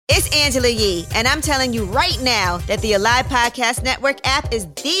Angela Yee, and I'm telling you right now that the Alive Podcast Network app is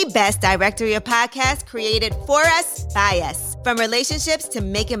the best directory of podcasts created for us, by us. From relationships to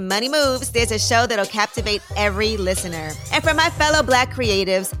making money moves, there's a show that'll captivate every listener. And for my fellow Black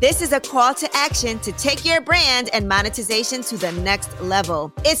creatives, this is a call to action to take your brand and monetization to the next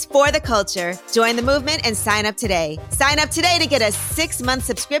level. It's for the culture. Join the movement and sign up today. Sign up today to get a 6-month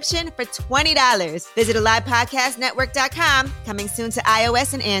subscription for $20. Visit AlivePodcastNetwork.com, coming soon to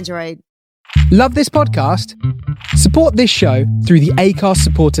iOS and Android. Love this podcast? Support this show through the Acast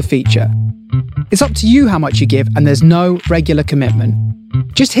supporter feature. It's up to you how much you give, and there's no regular commitment.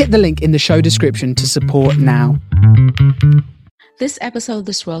 Just hit the link in the show description to support now. This episode of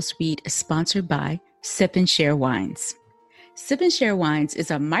The Swirl Suite is sponsored by Sip and Share Wines. Sip and Share Wines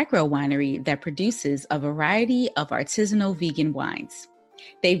is a micro winery that produces a variety of artisanal vegan wines.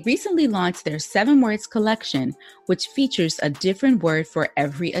 They recently launched their 7 Words collection, which features a different word for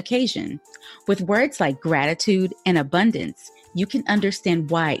every occasion. With words like gratitude and abundance, you can understand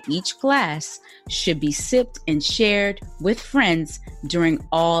why each glass should be sipped and shared with friends during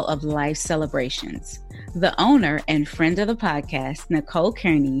all of life's celebrations. The owner and friend of the podcast, Nicole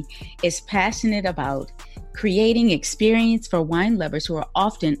Kearney, is passionate about creating experience for wine lovers who are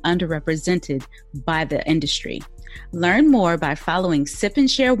often underrepresented by the industry. Learn more by following Sip and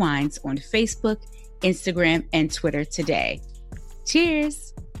Share Wines on Facebook, Instagram, and Twitter today.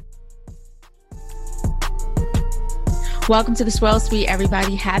 Cheers! Welcome to the Swirl Suite,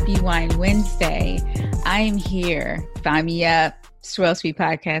 everybody. Happy Wine Wednesday. I am here. Find me up, Swirl Suite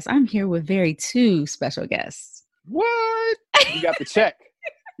Podcast. I'm here with two special guests. What? You got the check.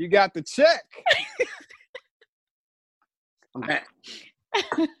 You got the check. I'm back.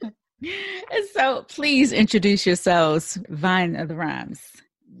 So please introduce yourselves, Vine of the Rhymes.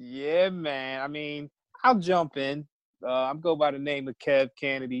 Yeah, man. I mean, I'll jump in. I'm go by the name of Kev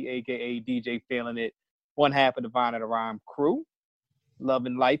Kennedy, a.k.a. DJ Feeling It. One half of the Vine of the Rhyme crew.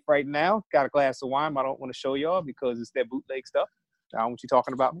 Loving life right now. Got a glass of wine, but I don't want to show y'all because it's that bootleg stuff. I don't want you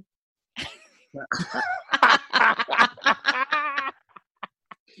talking about me.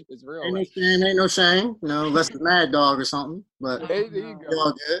 It's real. Ain't no shame. You know, unless it's Mad Dog or something. But hey, there you go.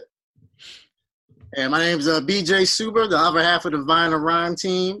 All good. And my name's BJ Suber, the other half of the Vine of Rhyme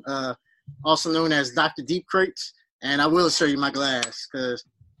team, also known as Dr. Deep Crates. And I will show you my glass because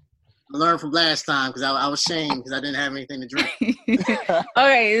I learned from last time because I was shamed because I didn't have anything to drink.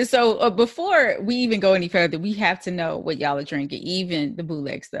 Okay, so before we even go any further, we have to know what y'all are drinking, even the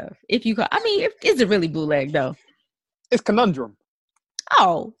bootleg stuff. If you is it really bootleg though? It's Conundrum.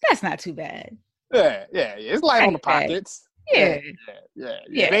 Oh, that's not too bad. Yeah. It's light on the pockets. Yeah.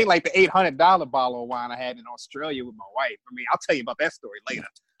 It ain't like the $800 bottle of wine I had in Australia with my wife. I mean, I'll tell you about that story later.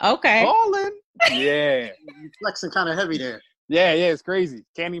 Okay. Ballin'. Yeah. You're flexing kind of heavy there. Yeah, it's crazy.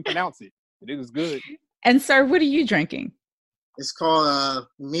 Can't even pronounce it, but it was good. And sir, what are you drinking? It's called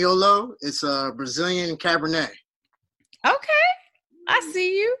Miolo. It's a Brazilian Cabernet. Okay. I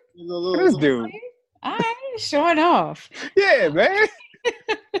see you. This dude. All right, showing off. Yeah, man.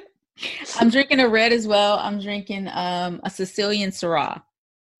 I'm drinking a red as well. I'm drinking a Sicilian Syrah.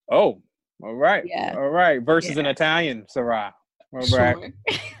 Oh, all right. Yeah. All right. Versus an Italian Syrah. All right. Sure.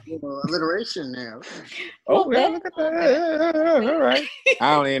 Alliteration there. Oh, yeah, look at that. All right.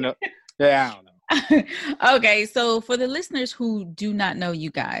 I don't even know. Yeah, I don't know. Okay, so for the listeners who do not know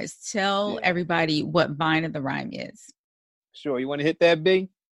you guys, tell everybody what Vine of the Rhyme is. Sure. You want to hit that, B?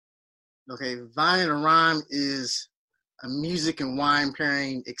 Okay, Vine of the Rhyme is a music and wine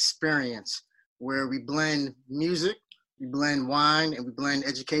pairing experience where we blend music, we blend wine, and we blend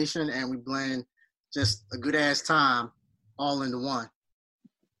education, and we blend just a good ass time all into one.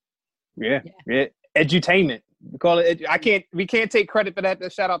 Yeah. Edutainment. We call it. We can't take credit for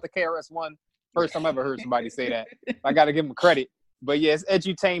that. Shout out to KRS-One. First time I ever heard somebody say that. I got to give them credit. But yeah, it's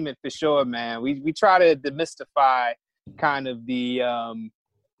edutainment for sure, man. We try to demystify kind of the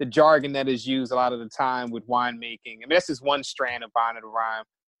jargon that is used a lot of the time with winemaking. I mean, that's just one strand of Vine of the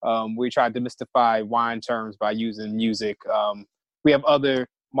Rhyme. We try to demystify wine terms by using music. We have other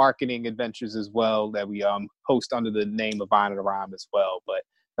marketing adventures as well that we host under the name of Vine of the Rhyme as well. But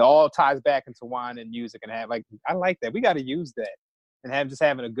it all ties back into wine and music, and I like that. We got to use that and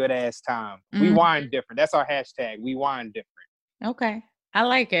having a good ass time. Mm-hmm. We wine different. That's our hashtag. We wine different. Okay, I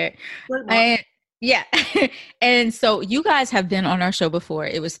like it. And yeah, and so you guys have been on our show before.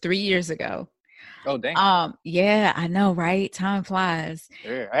 It was 3 years ago. Oh dang. Yeah, I know, right? Time flies.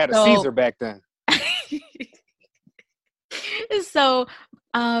 Yeah, I had a Caesar back then. So,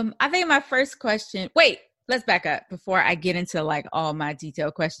 I think my first question. Wait, let's back up before I get into like all my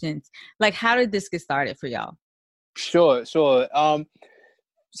detailed questions. Like, how did this get started for y'all? Sure.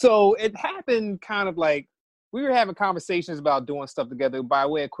 So it happened kind of like we were having conversations about doing stuff together. By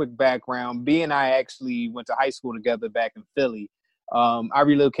way of quick background, B and I actually went to high school together back in Philly. I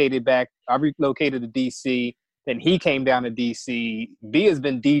relocated to DC. Then he came down to DC. B has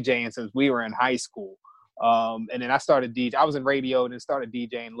been DJing since we were in high school. And then I started DJ. I was in radio and then started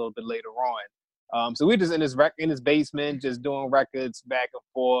DJing a little bit later on. So we were just in his basement, just doing records back and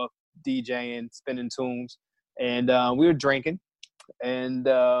forth, DJing, spinning tunes. And we were drinking. And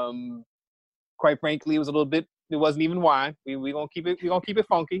quite frankly, it wasn't even wine. We're gonna keep it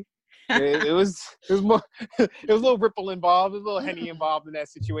funky. It was more it was a little Ripple involved, a little Henny involved in that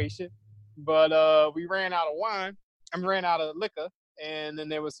situation. But we ran out of wine. Ran out of liquor, and then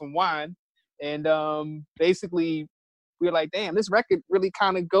there was some wine. And basically, we were like, damn, this record really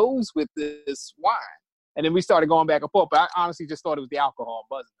kind of goes with this wine. And then we started going back and forth. But I honestly just thought it was the alcohol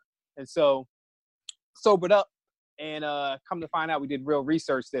buzzing. And so sobered up. And come to find out, we did real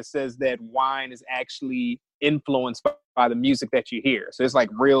research that says that wine is actually influenced by the music that you hear. So it's like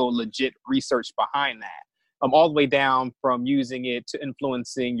real legit research behind that. All the way down from using it to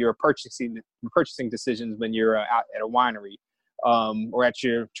influencing your purchasing decisions when you're out at a winery or at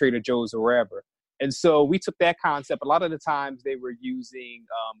your Trader Joe's or wherever. And so we took that concept. A lot of the times they were using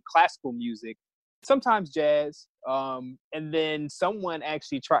classical music, sometimes jazz, and then someone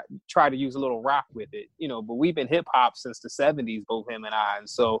actually tried to use a little rock with it, but we've been hip hop since the 70s, both him and I. And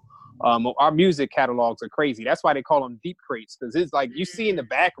so our music catalogs are crazy. That's why they call them deep crates, because it's like you see in the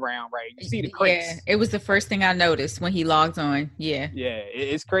background, right? You see the crates. Yeah, it was the first thing I noticed when he logged on. Yeah. Yeah,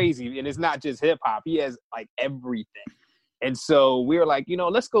 it's crazy. And it's not just hip hop. He has like everything. And so we were like,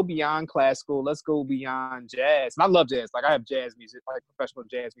 let's go beyond classical. Let's go beyond jazz. And I love jazz. Like I have jazz music, like professional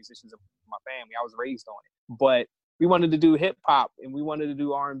jazz musicians in my family. I was raised on it. But we wanted to do hip hop, and we wanted to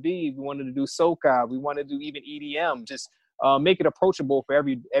do R&B. We wanted to do soca. We wanted to do even EDM. Just make it approachable for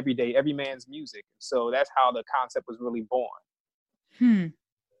every man's music. So that's how the concept was really born. And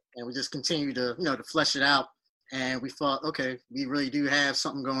we just continued to, to flesh it out. And we thought, okay, we really do have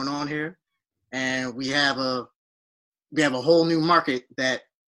something going on here, and we have a whole new market that,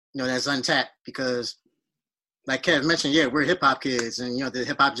 that's untapped, because like Kev mentioned, we're hip hop kids, and, the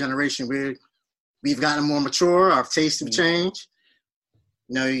hip hop generation, we've gotten more mature. Our tastes have changed.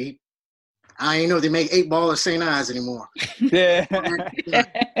 I ain't know they make 8-Ball or St. Ives anymore. Yeah.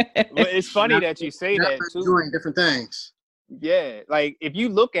 Well, it's funny that you say that too. Doing different things. Yeah. Like if you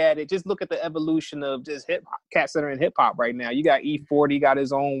look at it, just look at the evolution of just hip hop, cats that are in hip hop right now. You got E40 got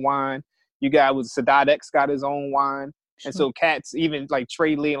his own wine. You got Sadat X got his own wine. And so cats, even like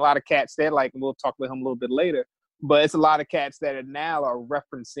Trey Lee, and a lot of cats, they're like, we'll talk about him a little bit later, but it's a lot of cats that are now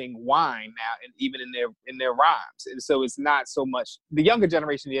referencing wine now, and even in their rhymes. And so it's not so much the younger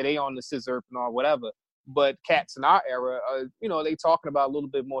generation, they on the scissor and all whatever, but cats in our era, they talking about a little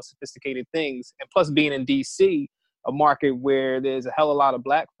bit more sophisticated things. And plus being in DC, a market where there's a hell of a lot of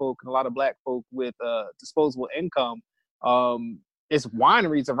black folk and a lot of black folk with disposable income, it's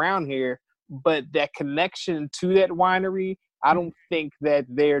wineries around here. But that connection to that winery, I don't think that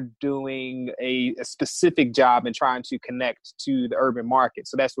they're doing a specific job in trying to connect to the urban market.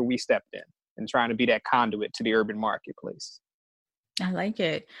 So that's where we stepped in and trying to be that conduit to the urban marketplace. I like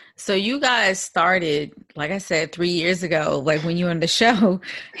it. So you guys started, like I said, 3 years ago, like when you were on the show.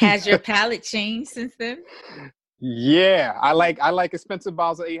 Has your palate changed since then? Yeah, I like expensive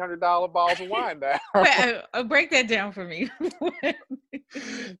bottles of $800 bottles of wine now. Wait, break that down for me.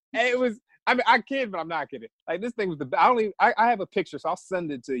 It was. I mean, I kid, but I'm not kidding. Like this thing was I have a picture, so I'll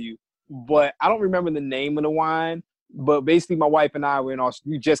send it to you. But I don't remember the name of the wine. But basically, my wife and I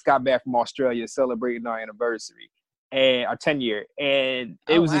we just got back from Australia celebrating our anniversary and our 10-year, and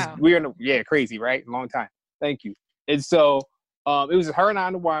it was this weird, crazy, right? Long time. Thank you. And so it was her and I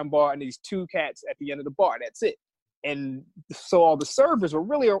in the wine bar, and these two cats at the end of the bar. That's it. And so all the servers were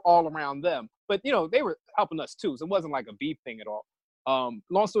really all around them, but they were helping us too. So it wasn't like a beef thing at all.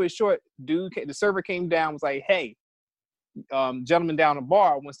 Long story short, the server came down, was like, hey, gentleman down the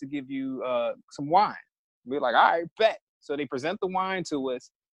bar wants to give you some wine. We were like, all right, bet. So they present the wine to us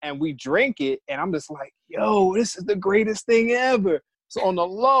and we drink it. And I'm just like, yo, this is the greatest thing ever. So on the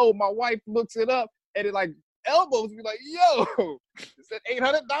low, my wife looks it up and it like elbows me like, yo, it's at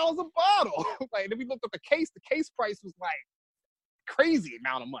 $800 a bottle. Like, then we looked up the case price was like crazy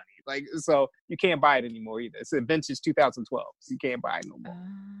amount of money. Like, so you can't buy it anymore either. It's a vintage 2012. So you can't buy it no more.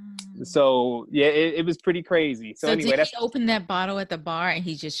 So yeah, it was pretty crazy. So anyway, did he open that bottle at the bar and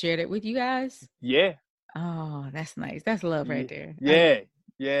he just shared it with you guys? Yeah. Oh, that's nice. That's love right there. Yeah.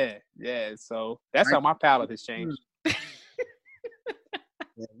 So that's how my palate has changed.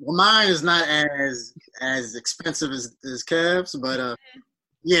 Well, mine is not as expensive as Kev's, but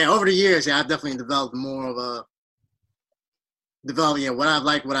Yeah, over the years, I've definitely developed more of a what I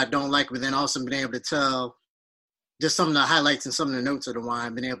like, what I don't like, but then also been able to tell just some of the highlights and some of the notes of the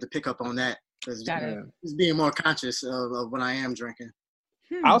wine, been able to pick up on that because just being more conscious of what I am drinking.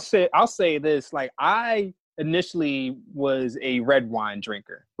 I'll say this, like I initially was a red wine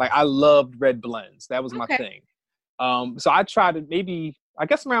drinker. Like I loved red blends. That was my thing. So I tried to maybe, I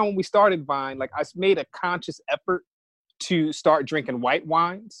guess around when we started Vine, like I made a conscious effort to start drinking white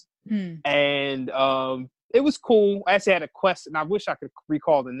wines. And it was cool. I actually had a quest, and I wish I could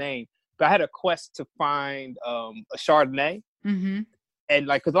recall the name, but I had a quest to find a Chardonnay. And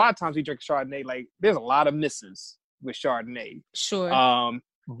like, because a lot of times we drink Chardonnay, like there's a lot of misses with Chardonnay. Sure.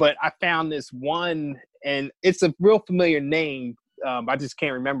 But I found this one, and it's a real familiar name. I just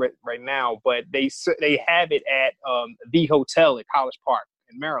can't remember it right now, but they have it at the hotel at College Park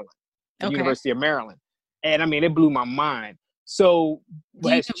in Maryland, the University of Maryland. And I mean, it blew my mind. So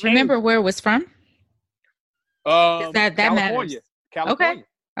do you remember where it was from? That California. matters. California.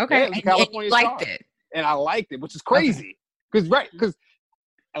 Okay. Yeah, and California you liked it. And I liked it, which is crazy. Because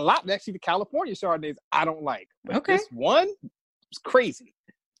a lot actually the California Chardonnays I don't like. But this one is crazy.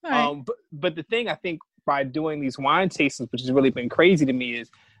 Right. But the thing I think by doing these wine tastings, which has really been crazy to me, is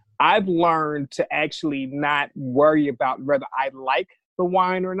I've learned to actually not worry about whether I like the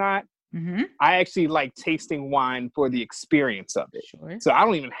wine or not. I actually like tasting wine for the experience of it. Sure. So I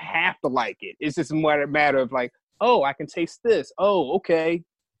don't even have to like it. It's just a matter of like, oh, I can taste this. Oh, okay.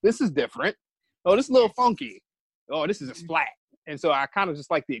 This is different. Oh, this is a little funky. Oh, this is just flat. And so I kind of just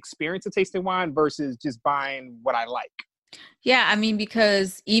like the experience of tasting wine versus just buying what I like. Yeah, I mean,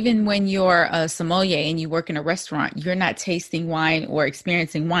 because even when you're a sommelier and you work in a restaurant, you're not tasting wine or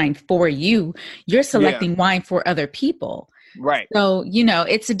experiencing wine for you. You're selecting wine for other people. Right. So, you know,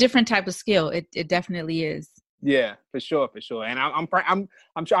 it's a different type of skill. It definitely is. Yeah, for sure. And I'm trying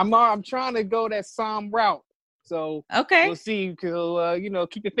to go that Somm route. So we'll see. You know,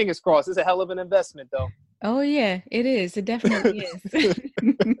 keep your fingers crossed. It's a hell of an investment, though. Oh yeah, it is. It definitely is.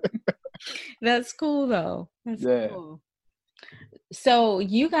 That's cool, though. That's cool. So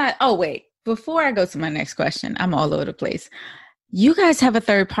you got. Oh wait, before I go to my next question, I'm all over the place. You guys have a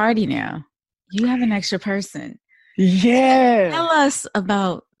third party now. You have an extra person. Yeah. Tell us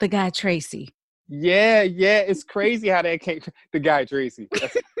about the guy Tracy. Yeah. It's crazy how that came. The guy Tracy.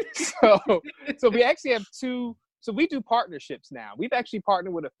 So we actually have two. So we do partnerships now. We've actually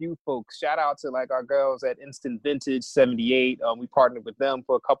partnered with a few folks. Shout out to like our girls at Instant Vintage 78. We partnered with them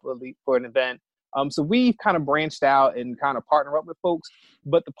for for an event. So we've kind of branched out and kind of partner up with folks.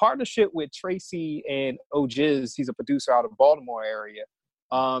 But the partnership with Tracy and O'Jiz, he's a producer out of Baltimore area.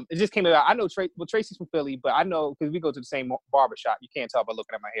 It just came about. I know Tracy's from Philly, but I know because we go to the same barbershop. You can't tell by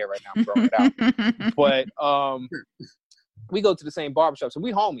looking at my hair right now. I'm growing it out. But we go to the same barbershop, so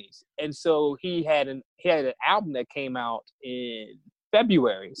we homies. And so he had an album that came out in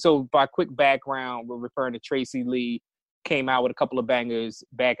February. So by quick background, we're referring to Tracy Lee. Came out with a couple of bangers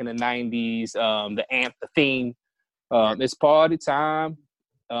back in the 90s. The theme, It's Party Time,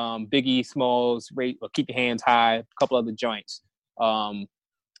 Biggie Smalls, Keep Your Hands High, a couple other joints.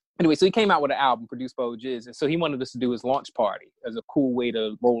 Anyway, so he came out with an album produced by O'Jiz, and so he wanted us to do his launch party as a cool way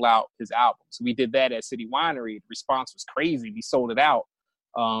to roll out his album. So we did that at City Winery. The response was crazy. We sold it out.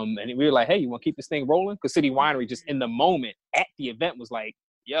 And we were like, hey, you want to keep this thing rolling? Because City Winery just in the moment at the event was like,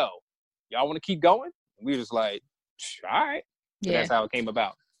 yo, y'all want to keep going? And we were just like, all right. So that's how it came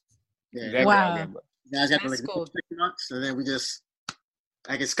about. Yeah. Exactly. Wow. Guys got like cool. 6 months, and then we just,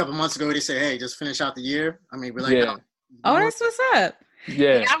 I guess a couple months ago, they said, hey, just finish out the year. I mean, we're like, oh, that's what's up.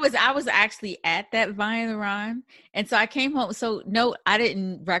 Yeah. I was actually at that Vine the Rhyme. And so I came home. So no, I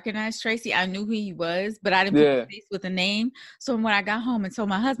didn't recognize Tracy. I knew who he was, but I didn't put a face with a name. So when I got home and told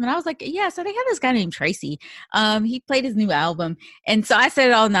my husband, I was like, yeah, so they have this guy named Tracy. He played his new album. And so I said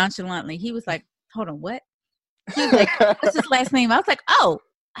it all nonchalantly. He was like, hold on, what? He was like, what's his last name? I was like, oh,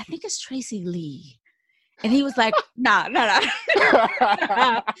 I think it's Tracy Lee. And he was like, nah.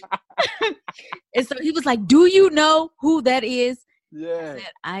 And so he was like, do you know who that is? Yeah.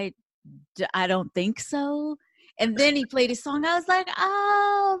 I said, I don't think so. And then he played his song. I was like,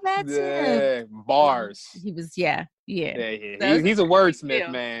 oh, that's him. Bars. He was, yeah. So he's a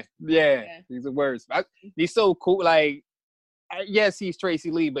wordsmith, man. Yeah, he's a wordsmith. He's so cool. Like, yes, he's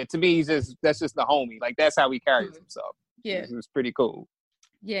Tracy Lee, but to me, that's just the homie. Like, that's how he carries himself. Yeah. It was pretty cool.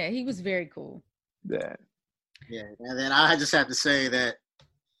 Yeah, he was very cool. Yeah. Yeah, and then I just have to say that,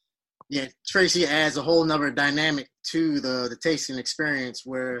 Tracy adds a whole nother dynamic to the tasting experience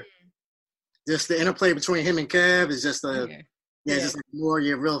where just the interplay between him and Kev is just just like more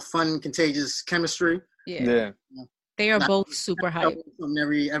real fun, contagious chemistry. Yeah. They are both super hype.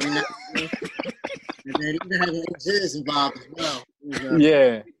 Every night. And then even having Jizz involved as well.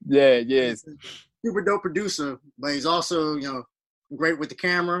 Super dope producer, but he's also, great with the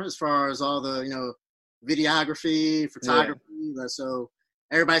camera as far as all the, videography, photography. So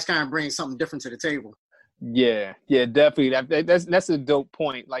everybody's kind of bringing something different to the table. Yeah, definitely. That's a dope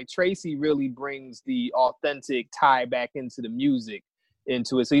point. Like Tracy really brings the authentic tie back into the music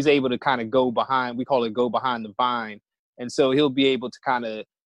into it. So he's able to kind of go behind the vine. And so he'll be able to kind of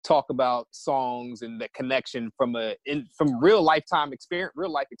talk about songs and the connection from real life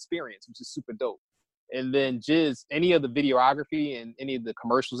experience, which is super dope. And then Jizz, any of the videography and any of the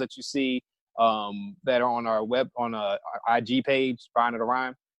commercials that you see that are on our our IG page, Vine of the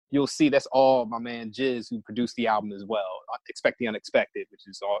Rhyme, you'll see that's all my man Jizz, who produced the album as well. Expect the Unexpected, which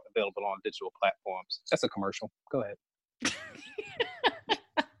is all available on digital platforms. That's a commercial. Go ahead.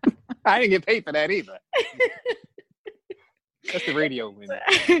 I didn't get paid for that either. That's the radio window.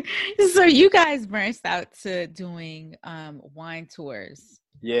 So you guys branched out to doing wine tours.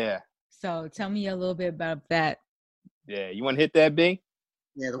 Yeah. So tell me a little bit about that. Yeah, you want to hit that, B?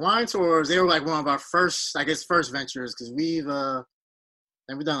 Yeah, the wine tours, they were like one of our first ventures, because we've done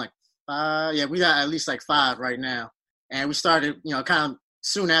like 5. Yeah, we got at least like 5 right now. And we started, kind of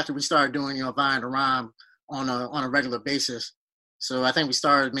soon after we started doing, Vine of the Rhyme on a regular basis. So I think we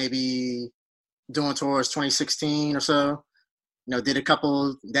started maybe doing tours 2016 or so. Did a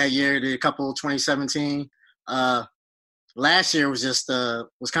couple that year, did a couple 2017. Last year was just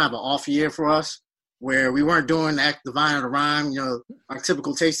was kind of an off year for us, where we weren't doing the Vine of the Rhyme, our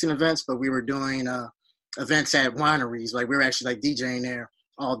typical tasting events, but we were doing events at wineries. Like we were actually like DJing there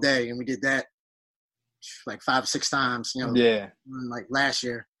all day, and we did that like 5 or 6 times, like last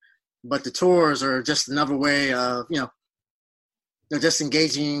year. But the tours are just another way of, they're just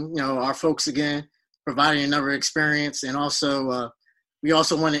engaging, our folks again, providing another experience. And also, we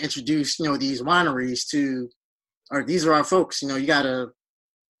also want to introduce, these wineries or these are our folks, you gotta,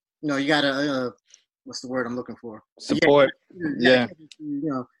 what's the word I'm looking for? Support. Yeah.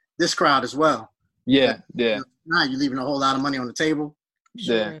 This crowd as well. Yeah. Now you're leaving a whole lot of money on the table.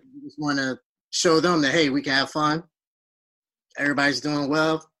 Yeah. You just want to show them that, hey, we can have fun. Everybody's doing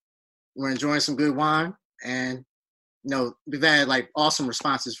well. We're enjoying some good wine. And, we've had like awesome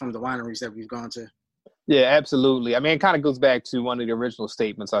responses from the wineries that we've gone to. Yeah, absolutely. I mean, it kind of goes back to one of the original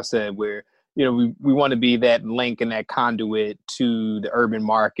statements I said where, we want to be that link and that conduit to the urban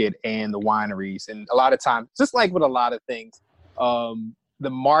market and the wineries. And a lot of times, just like with a lot of things, the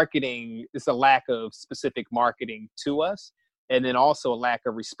marketing is a lack of specific marketing to us. And then also a lack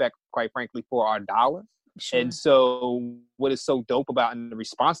of respect, quite frankly, for our dollar. Sure. And so what is so dope about and the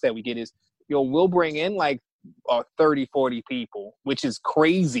response that we get is, we'll bring in like 30, 40 people, which is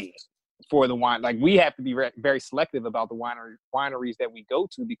crazy for the wine. Like we have to be very selective about the wineries that we go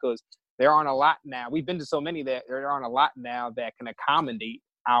to, because there aren't a lot now. We've been to so many that there aren't a lot now that can accommodate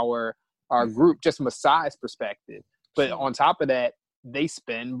our group just from a size perspective. But on top of that, they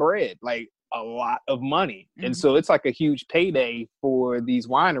spend bread, like a lot of money. Mm-hmm. And so it's like a huge payday for these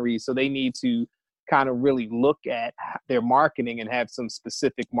wineries. So they need to kind of really look at their marketing and have some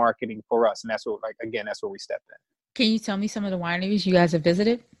specific marketing for us. And that's what, that's where we stepped in. Can you tell me some of the wineries you guys have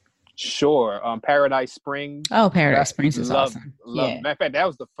visited? Sure. Paradise Springs. Oh, Paradise Springs is awesome. Yeah. Matter of fact, that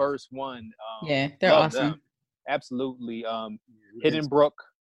was the first one. They're awesome. Them. Absolutely. Hidden Brook.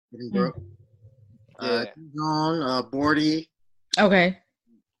 Bordy. Okay.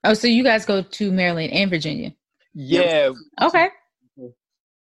 Oh, so you guys go to Maryland and Virginia? Yeah. Okay.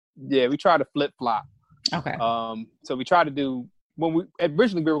 Yeah, we try to flip-flop. Okay. So we try to do,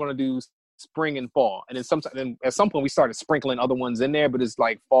 originally we were going to do spring and fall. And then at some point we started sprinkling other ones in there, but it's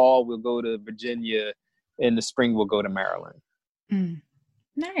like fall, we'll go to Virginia, and the spring we'll go to Maryland.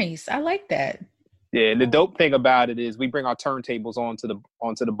 Nice. I like that. Yeah, and the dope thing about it is we bring our turntables onto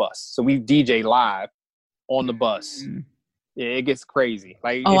the bus. So we DJ live on the bus. Yeah, it gets crazy.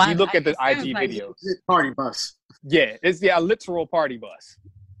 Like if you look at the IG videos. Party bus. Yeah, it's a literal party bus.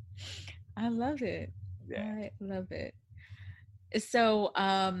 I love it. Yeah. I love it. So,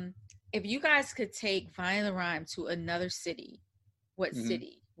 if you guys could take Vine of the Rhyme to another city, what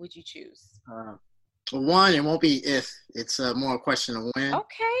city would you choose? One, it won't be if. It's more a question of when.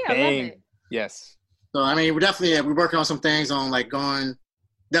 Okay, I love it. Yes. So, I mean, we're working on some things on like going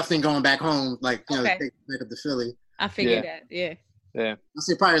back home, like, take back up to Philly. I figured that, yeah. Yeah. I'll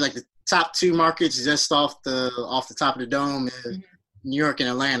say probably like the top 2 markets just off the top of the dome is New York and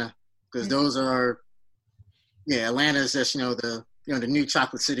Atlanta. Because those are, Atlanta is just, the new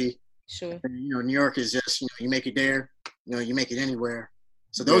chocolate city. Sure. And, New York is just, you make it there, you make it anywhere.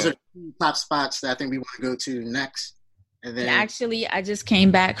 So those are the top spots that I think we want to go to next. And then actually, I just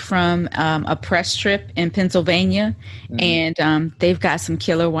came back from a press trip in Pennsylvania, and they've got some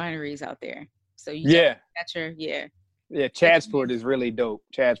killer wineries out there. So Yeah, Chatsford is really dope.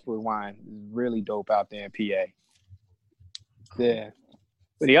 Chatsford wine is really dope out there in PA. Yeah,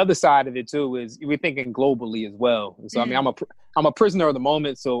 but the other side of it too is we're thinking globally as well. So I mean, I'm a prisoner of the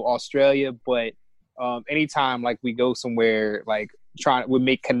moment, so Australia. But anytime like we go somewhere, like we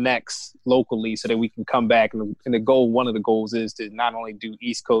make connects locally so that we can come back. And one of the goals is to not only do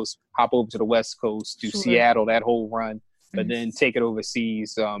East Coast, hop over to the West Coast, do Seattle, that whole run, but then take it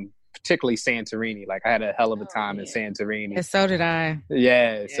overseas. Particularly Santorini. Like I had a hell of a time in Santorini. And so did I.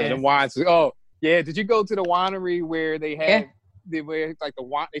 Yeah. So the wines. Oh yeah. Did you go to the winery where they had like the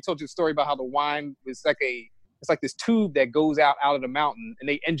wine? They told you a story about how the wine was it's like this tube that goes out of the mountain, and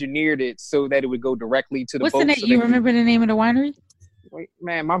they engineered it so that it would go directly to the boat. What's the name? You remember the name of the winery? Wait,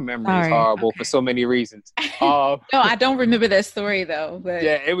 man, my memory is horrible for so many reasons. No, I don't remember that story though. But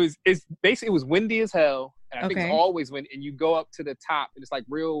yeah, it was windy as hell. And I think it's always and you go up to the top, and it's like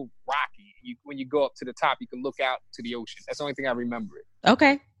real rocky. When you go up to the top, you can look out to the ocean. That's the only thing I remember.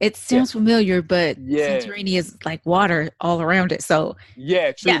 Okay. It sounds familiar, but Santorini is like water all around it. So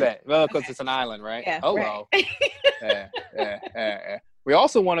that. Well, because it's an island, right? Yeah, well. Yeah. We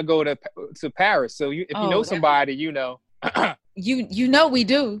also want to go to Paris. So if you know somebody, you know. You know we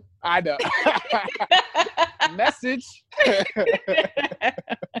do. I know. Message.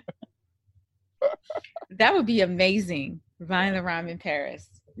 That would be amazing. Vine the Rhyme in Paris.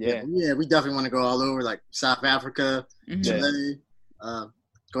 Yeah, we definitely want to go all over, like South Africa, Chile,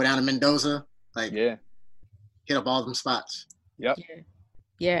 go down to Mendoza, hit up all them spots. Yep.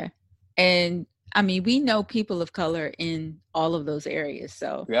 Yeah. And I mean, we know people of color in all of those areas.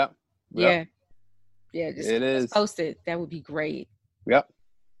 So just post it. That would be great. Yep.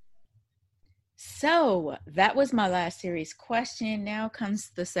 So that was my last series question. Now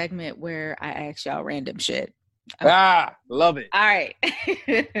comes the segment where I ask y'all random shit. Okay. Love it. All right.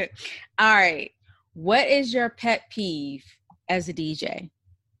 All right. What is your pet peeve as a DJ?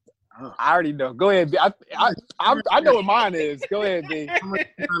 I already know. Go ahead, B. I know what mine is. Go ahead, B. How much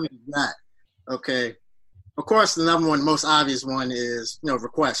time is that? Okay. Of course, the number one, most obvious one is,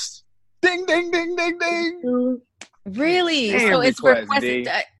 request. Ding, ding, ding, ding, ding. Really? Damn, so it's requested.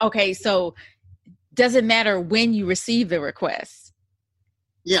 D. Okay, so does it matter when you receive the request?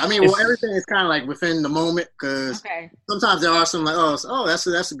 Yeah, I mean, everything is kind of like within the moment, because sometimes there are some like,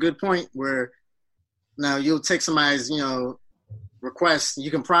 that's a good point, where now you'll take somebody's, request,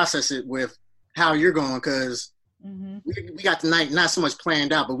 you can process it with how you're going, because we got the night not so much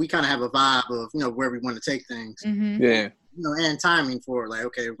planned out, but we kind of have a vibe of, where we want to take things. Yeah. And timing for it, like,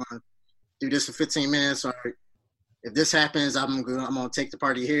 okay, we're going to do this for 15 minutes, or if this happens, I'm going to take the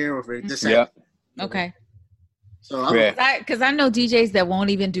party here, or if this happens. Okay. So because I know DJs that won't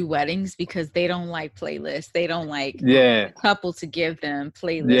even do weddings because they don't like playlists. They don't like a couple to give them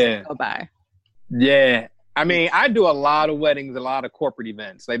playlists to go by. Yeah. I mean, I do a lot of weddings, a lot of corporate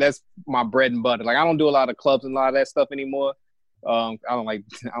events. Like that's my bread and butter. Like I don't do a lot of clubs and a lot of that stuff anymore. I don't like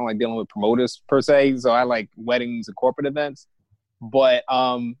dealing with promoters per se. So I like weddings and corporate events. But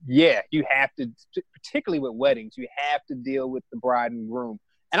you have to, particularly with weddings, you have to deal with the bride and groom.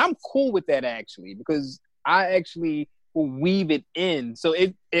 And I'm cool with that actually, because I actually will weave it in. So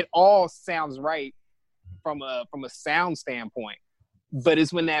it all sounds right from a sound standpoint. But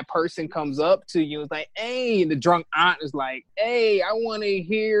it's when that person comes up to you, it's like, hey, and the drunk aunt is like, hey, I want to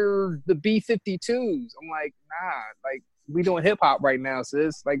hear the B-52s. I'm like, nah, like we doing hip hop right now,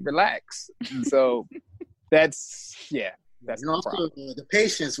 sis. Like relax. And so that's also the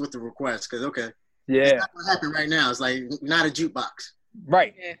patience with the request, because it's not what happened right now. It's like not a jukebox.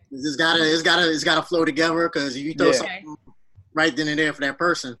 Right. It's gotta flow together, because if you throw something right then and there for that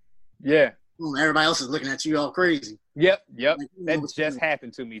person, everybody else is looking at you all crazy. Yep. Like, that just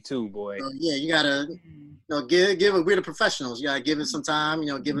happened to me too, boy. So, you gotta give it. We're the professionals. You gotta give it some time.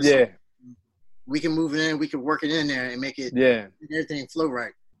 Give it. Some, we can move it in. We can work it in there and make it. Make everything flow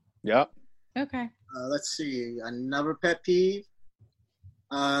right. Yep. Okay. Let's see. Another pet peeve.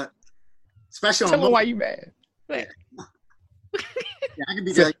 Especially Tell me why you mad. I can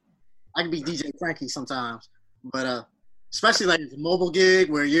be DJ Frankie sometimes, but especially like it's a mobile gig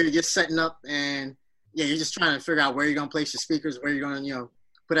where you're just setting up and you're just trying to figure out where you're gonna place your speakers, where you're gonna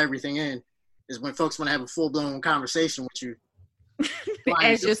put everything in. Is when folks want to have a full blown conversation with you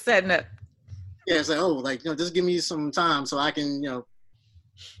as you're setting up. Yeah, it's like just give me some time so I can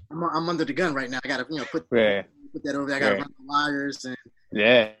I'm under the gun right now. I gotta put that over there. I gotta run the wires and.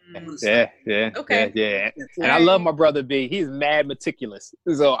 Yeah. Okay. And I love my brother B. He's mad meticulous.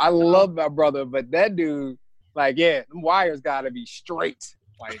 So I love my brother, but that dude, Like, yeah, them wires gotta be straight.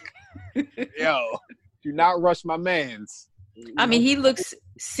 Like, yo, do not rush my mans. I mean, he looks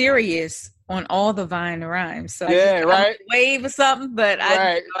serious on all the Vine rhymes. So yeah, right. Wave or something, but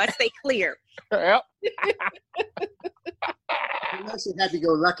right. I stay clear. Yep. I'm actually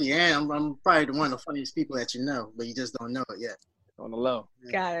happy-go-lucky, and I'm probably one of the funniest people that you know, but you just don't know it yet. On the low.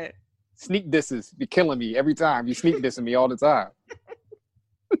 Yeah. Got it. Sneak disses. You're killing me every time. You sneak dissing me all the time.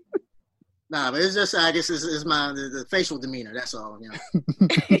 Nah, but it's just, I guess it's my the facial demeanor. That's all. You know.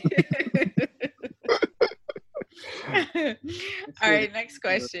 All right, next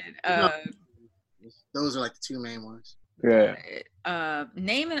question. Those are like the two main ones. Yeah.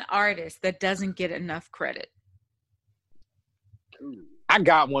 Name an artist that doesn't get enough credit. I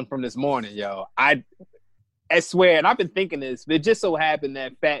got one from this morning, yo. I swear, and I've been thinking this, but it just so happened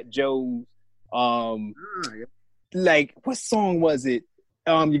that Fat Joe's, like, what song was it?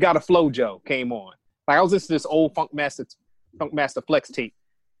 You Gotta Flow Joe came on. Like, I was listening to this old Funk Master Flex tape,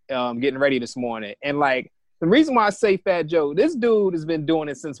 getting ready this morning. And, like, the reason why I say Fat Joe, this dude has been doing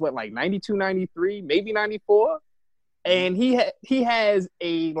it since, what, like, 92, 93, maybe 94? And he has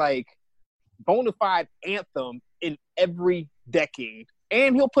a, like, bona fide anthem in every decade.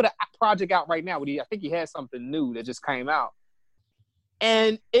 And he'll put a project out right now. I think he has something new that just came out.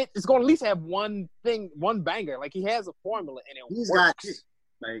 And it's going to at least have one banger. Like, he has a formula and it He's works. got hits.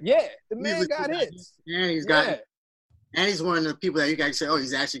 Like, yeah, the man got hits. And he's got, and he's one of the people that you guys say, oh,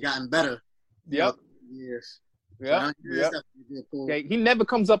 he's actually gotten better. Yep. Yes. Yep. Okay, he never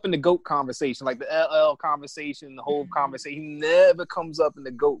comes up in the GOAT conversation, like the LL conversation, the whole conversation. He never comes up in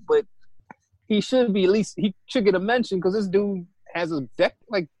the GOAT, but he should be, at least he should get a mention because this dude has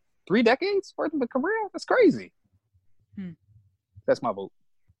like 3 decades worth of a career. That's crazy. That's my vote.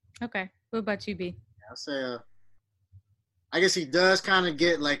 Okay. What about you, B? I'll say, I guess he does kind of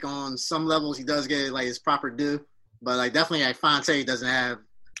get, like, on some levels, he does get, like, his proper due. But, like, definitely, like, Fonte doesn't have.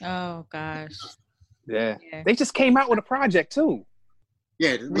 Oh, gosh. Yeah. They just came out with a project, too.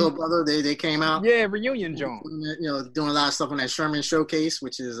 Yeah, the Little Brother, they came out. Yeah, reunion joint. You know, doing a lot of stuff on that Sherman Showcase,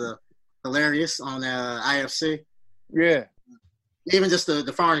 which is hilarious on IFC. Yeah. Even just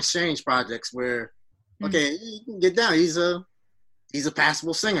the foreign exchange projects where, okay, you can get down. He's a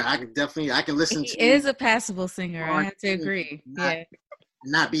passable singer. I can listen to. He is a passable singer. I have to agree.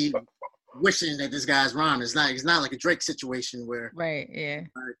 Not be wishing that this guy's rhyme. It's not like a Drake situation where. Right. Yeah.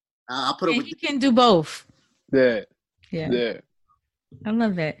 I'll put it with. He can do both. Yeah. Yeah. Yeah. I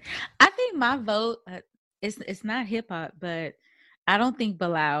love it. I think my vote it's not hip hop, but I don't think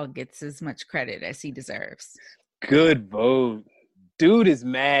Bilal gets as much credit as he deserves. Good vote. Dude is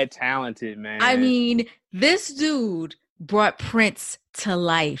mad talented, man. I mean, this dude brought Prince to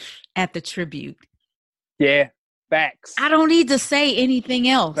life at the tribute. Yeah, facts. I don't need to say anything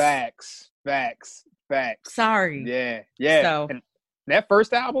else. Facts. Sorry. Yeah. So, and that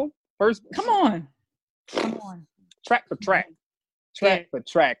first album, Come on. Track for track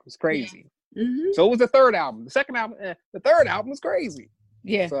was crazy. Yeah. Mm-hmm. So it was the third album. The second album, the third album was crazy.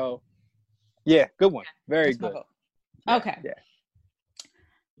 Yeah. So, yeah, good one. Very good. Okay. Yeah.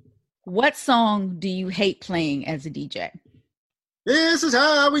 What song do you hate playing as a DJ? This is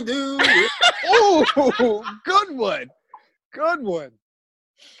how we do. Oh, good one.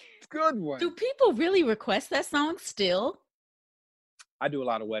 Do people really request that song still? I do a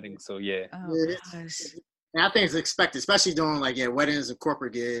lot of weddings, so yeah. Oh, gosh. And I think it's expected, especially doing weddings and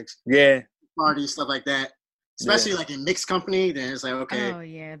corporate gigs. Yeah. Parties, stuff like that. Especially like in mixed company, then it's like, okay. Oh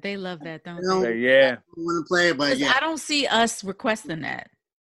yeah, they love that, don't they? Yeah. Want to play, but yeah. I don't see us requesting that.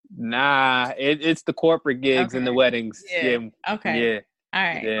 Nah, it's the corporate gigs and the weddings. Yeah. Okay. Yeah. All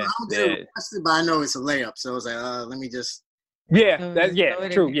right. Yeah. I don't get requested, but I know it's a layup, so it's like, let me just. Yeah. So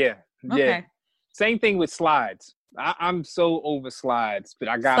True. Yeah. Okay. Yeah. Same thing with slides. I'm so over slides, but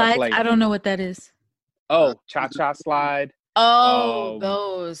I gotta slides, play. I don't know what that is. Oh, cha-cha slide. Oh,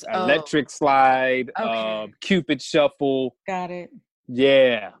 those. Electric slide. Okay. Cupid shuffle. Got it.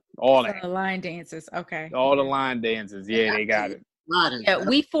 Yeah. All So that. the line dances. Okay. All the line dances. Yeah, they got it. Yeah,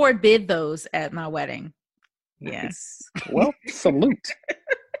 we forbid those at my wedding. Yes. Well, salute.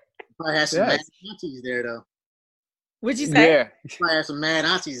 Probably had some mad aunties there, though. What'd you say? Yeah. Probably had some mad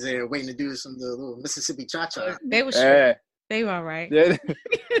aunties there waiting to do some of the little Mississippi cha-cha. They were sure. They were all right. Yeah.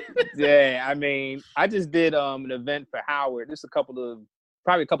 Yeah, I mean, I just did an event for Howard. Just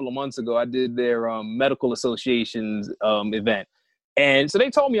probably a couple of months ago. I did their medical association's event. And so they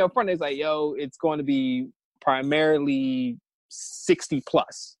told me up front, it's like, yo, it's going to be primarily 60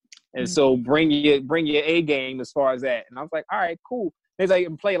 plus. And so bring your A game as far as that. And I was like, all right, cool. They like,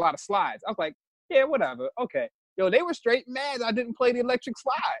 play a lot of slides. I was like, yeah, whatever. Okay. yo, they were straight mad I didn't play the electric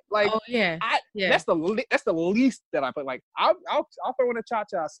slide. Like, oh yeah, that's the least that I put. Like, I'll throw in a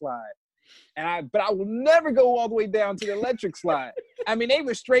cha-cha slide, but I will never go all the way down to the electric slide. I mean, they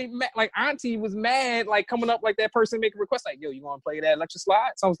were straight mad. Like, Auntie was mad, like coming up like that person making a request, like, yo, you want to play that electric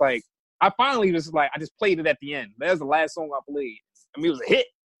slide? So I was like, I finally was like, I just played it at the end. That was the last song I played. I mean, it was a hit,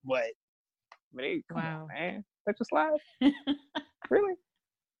 but come on, man, electric slide, really?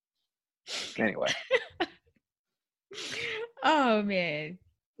 Anyway. Oh man.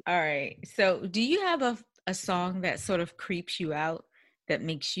 All right. So do you have a song that sort of creeps you out, that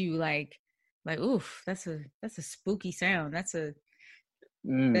makes you like, oof, that's a spooky sound. That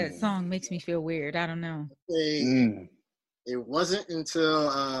song makes me feel weird. I don't know. It wasn't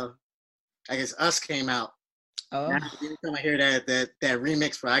until I guess Us came out. Oh. Now, every time I hear that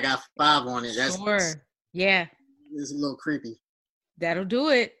remix for I Got 5 on it, that's yeah. It's a little creepy. That'll do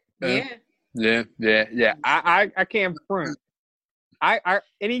it. Yeah. Yeah. I can't front. I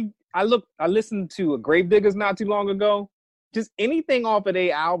listened to Gravediggers not too long ago. Just anything off of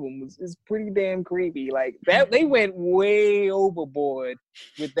their album is pretty damn creepy. Like that, they went way overboard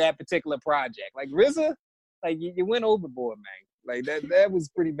with that particular project. Like RZA, like you went overboard, man. Like that was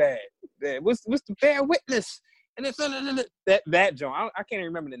pretty bad. What's the Bear Witness? And it's that John. I can't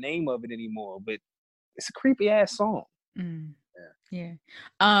remember the name of it anymore, but it's a creepy ass song. Mm. Yeah.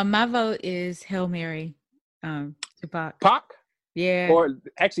 My vote is Hail Mary. Tupac. Pac? Yeah. Or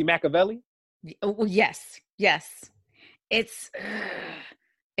actually Machiavelli? Oh, yes. It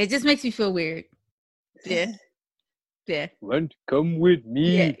just makes me feel weird. Yeah. Run, come with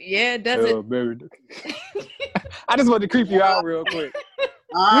me. Yeah, does it? Mary. I just wanted to creep you out real quick.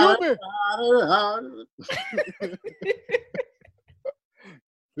 Help me.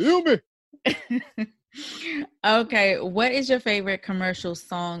 Okay, what is your favorite commercial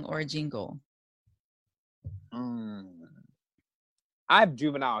song or jingle? I have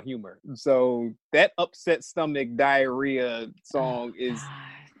juvenile humor, so that upset stomach diarrhea song is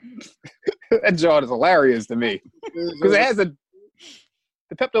that John is hilarious to me because it has the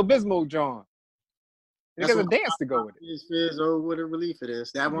Pepto-Bismol John. It has a dance to go with it. What a relief it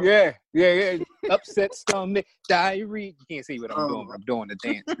is. That one. Yeah. Upset stomach diarrhea. You can't see what I'm doing, but I'm doing the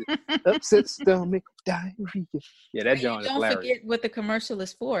dance. Upset stomach diarrhea. Yeah, that John is hilarious. Don't forget what the commercial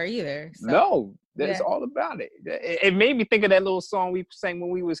is for either. So. No, that's all about it. It made me think of that little song we sang when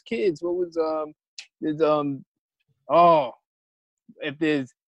we was kids. What was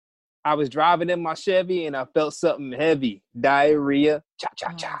I was driving in my Chevy and I felt something heavy. Diarrhea. Cha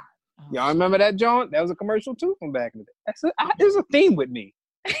cha cha. Y'all remember that, John? That was a commercial too from back in the day. There's a theme with me.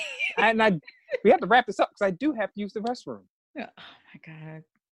 We have to wrap this up because I do have to use the restroom. Oh my God.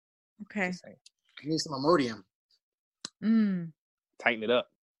 Okay. You need some Imodium. Tighten it up.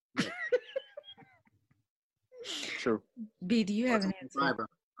 True. B, do you have an answer?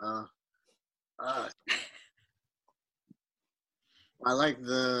 I like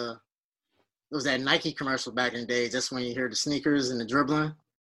it was that Nike commercial back in the day, just when you hear the sneakers and the dribbling.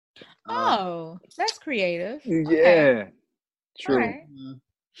 That's creative. Yeah. Okay. True. Right.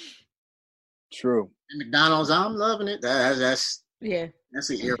 True. And McDonald's, I'm loving it. That's the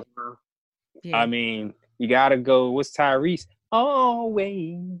era. Yeah. I mean, you gotta go. What's Tyrese?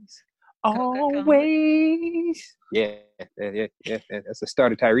 Always. Yeah. That's the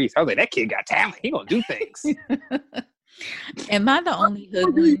start of Tyrese. I was like, that kid got talent. He gonna do things. Am I the only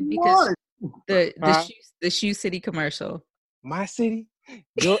hood one? Because the Shoe City commercial. My city?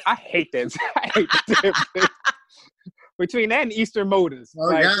 Yo, I hate that. I hate that. Between that and Eastern Motors.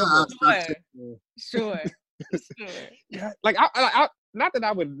 Sure. Yeah, like I not that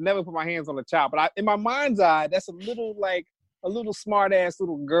I would never put my hands on a child, but in my mind's eye, that's a little smart ass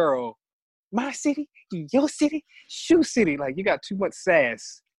little girl. My city, your city, Shoe City. Like you got too much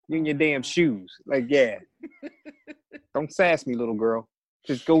sass in your damn shoes. Like yeah, don't sass me, little girl.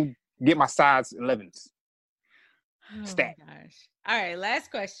 Just go get my size 11s. Stat. Oh my gosh. All right, last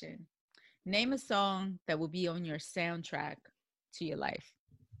question. Name a song that will be on your soundtrack to your life.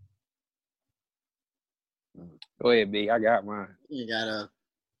 Go ahead, B. I got mine.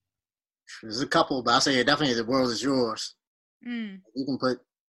 There's a couple, but I'll say definitely The World Is Yours. You can put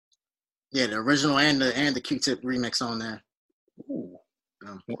the original and the Q-Tip remix on there. Ooh.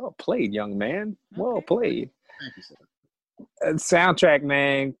 Well played, young man. Well played. Thank you, sir. Soundtrack,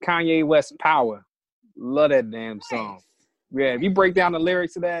 man. Kanye West Power. Love that damn song. Yeah, if you break down the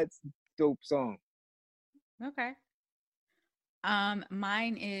lyrics of that, it's a dope song. Okay.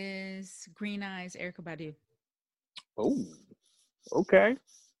 Mine is Green Eyes, Erykah Badu. Oh, okay.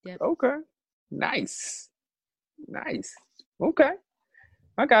 Yep. Okay. Nice. Okay.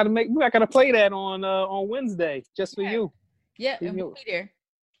 I gotta play that on Wednesday just for you. Yeah, and we'll be there.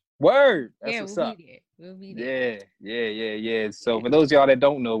 Word. That's what's up. We'll be there. Yeah. So for those of y'all that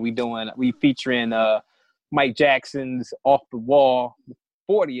don't know, we featuring Mike Jackson's Off the Wall,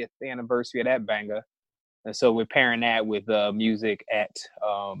 40th anniversary of that banger. And so we're pairing that with music at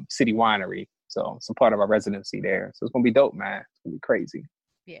City Winery. So it's a part of our residency there. So it's gonna be dope, man. It's gonna be crazy.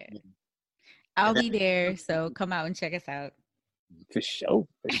 Yeah. I'll be there. So come out and check us out. For sure.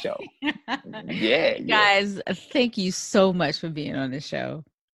 Yeah. Guys, thank you so much for being on the show.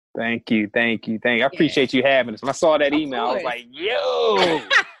 Thank you. I appreciate you having us. When I saw that email, I was like, yo.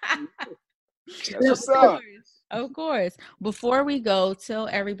 What's up? Of course. Before we go, tell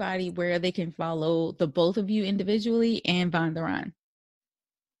everybody where they can follow the both of you individually and Vine the Rhyme.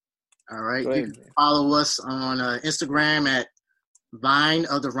 All right. You can follow us on Instagram at Vine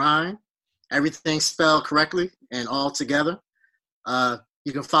of the Rhyme. Everything spelled correctly and all together.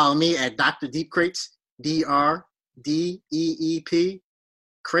 You can follow me at Dr. Deep Crates, DRDEEP,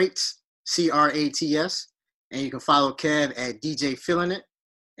 Crates, CRATS. And you can follow Kev at DJ Feelin' It.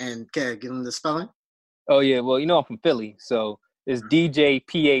 And Kev, give him the spelling. Oh, yeah. Well, I'm from Philly. So it's DJ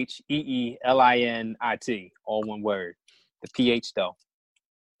PHEELINIT, all one word. The PH, though.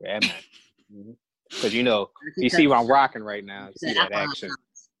 Yeah, man. Because, you see what I'm rocking right now. You see that action.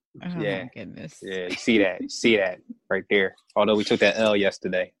 Oh, my goodness. Yeah, you see that right there. Although we took that L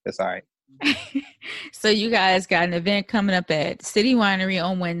yesterday. That's all right. So you guys got an event coming up at City Winery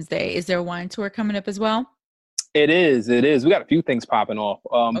on Wednesday. Is there a wine tour coming up as well? It is. We got a few things popping off.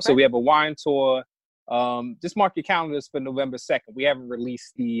 So we have a wine tour. Just mark your calendars for November 2nd. We haven't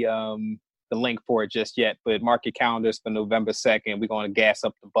released the link for it just yet, but mark your calendars for November 2nd. We're going to gas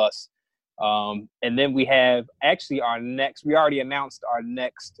up the bus. And then we have actually we already announced our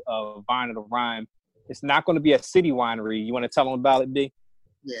next Vine of the Rhyme. It's not going to be a City Winery. You want to tell them about it, D?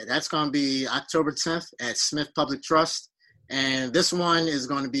 Yeah, that's going to be October 10th at Smith Public Trust. And this one is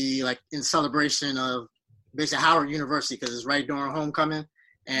going to be like in celebration of basically Howard University because it's right during homecoming.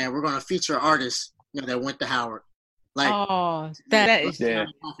 And we're going to feature artists that went to Howard. Like, that is,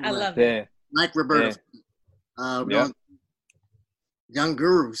 I love it. Like Roberta. Young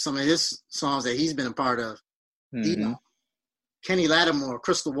Guru, some of his songs that he's been a part of. Mm-hmm. Kenny Lattimore,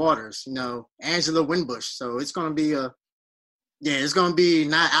 Crystal Waters, Angela Winbush. So it's going to be it's going to be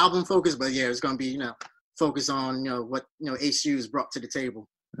not album focused, but it's going to be, focus on, what, HU's brought to the table.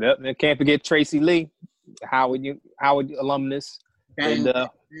 Yep. And can't forget Tracy Lee, Howard alumnus. And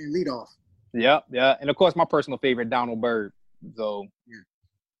lead off. Yep. Yeah. And of course, my personal favorite, Donald Byrd. So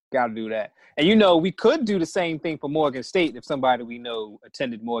got to do that. And, we could do the same thing for Morgan State if somebody we know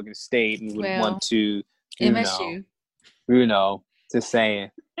attended Morgan State and would want to, MSU. Just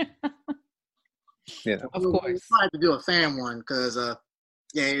saying. Of course. I had to do a fan one because,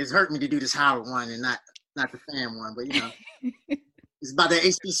 it's hurt me to do this Howard one and not the fan one. But, it's about that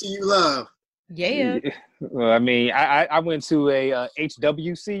HBCU love. Yeah. Well, I mean, I went to a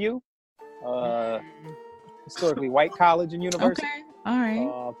HWCU, historically white college and university. Okay. All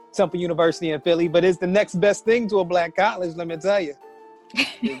right. Temple University in Philly, but it's the next best thing to a black college, let me tell you.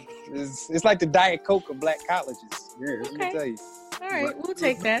 It's like the Diet Coke of black colleges. Yeah, let me tell you. All right, we'll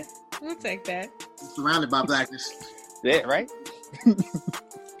take that. I'm surrounded by blackness. Yeah, right?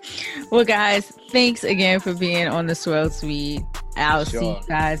 Well, guys, thanks again for being on the Swirl Suite. I'll see you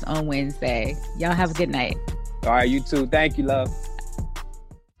guys on Wednesday. Y'all have a good night. All right, you too. Thank you, love.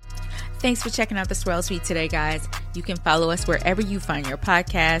 Thanks for checking out the Swirl Suite today, guys. You can follow us wherever you find your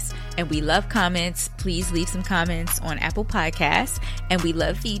podcasts, and we love comments. Please leave some comments on Apple Podcasts, and we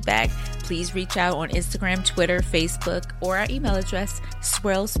love feedback. Please reach out on Instagram, Twitter, Facebook, or our email address,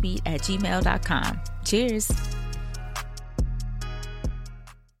 swirlsuite@gmail.com. Cheers.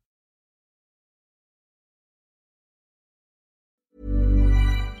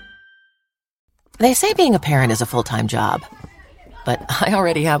 They say being a parent is a full-time job, but I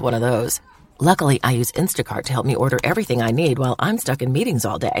already have one of those. Luckily, I use Instacart to help me order everything I need while I'm stuck in meetings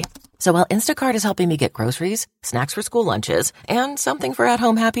all day. So while Instacart is helping me get groceries, snacks for school lunches, and something for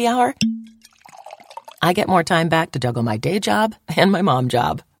at-home happy hour, I get more time back to juggle my day job and my mom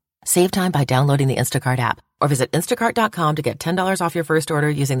job. Save time by downloading the Instacart app or visit instacart.com to get $10 off your first order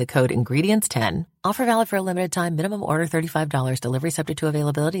using the code INGREDIENTS10. Offer valid for a limited time. Minimum order $35. Delivery subject to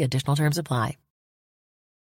availability. Additional terms apply.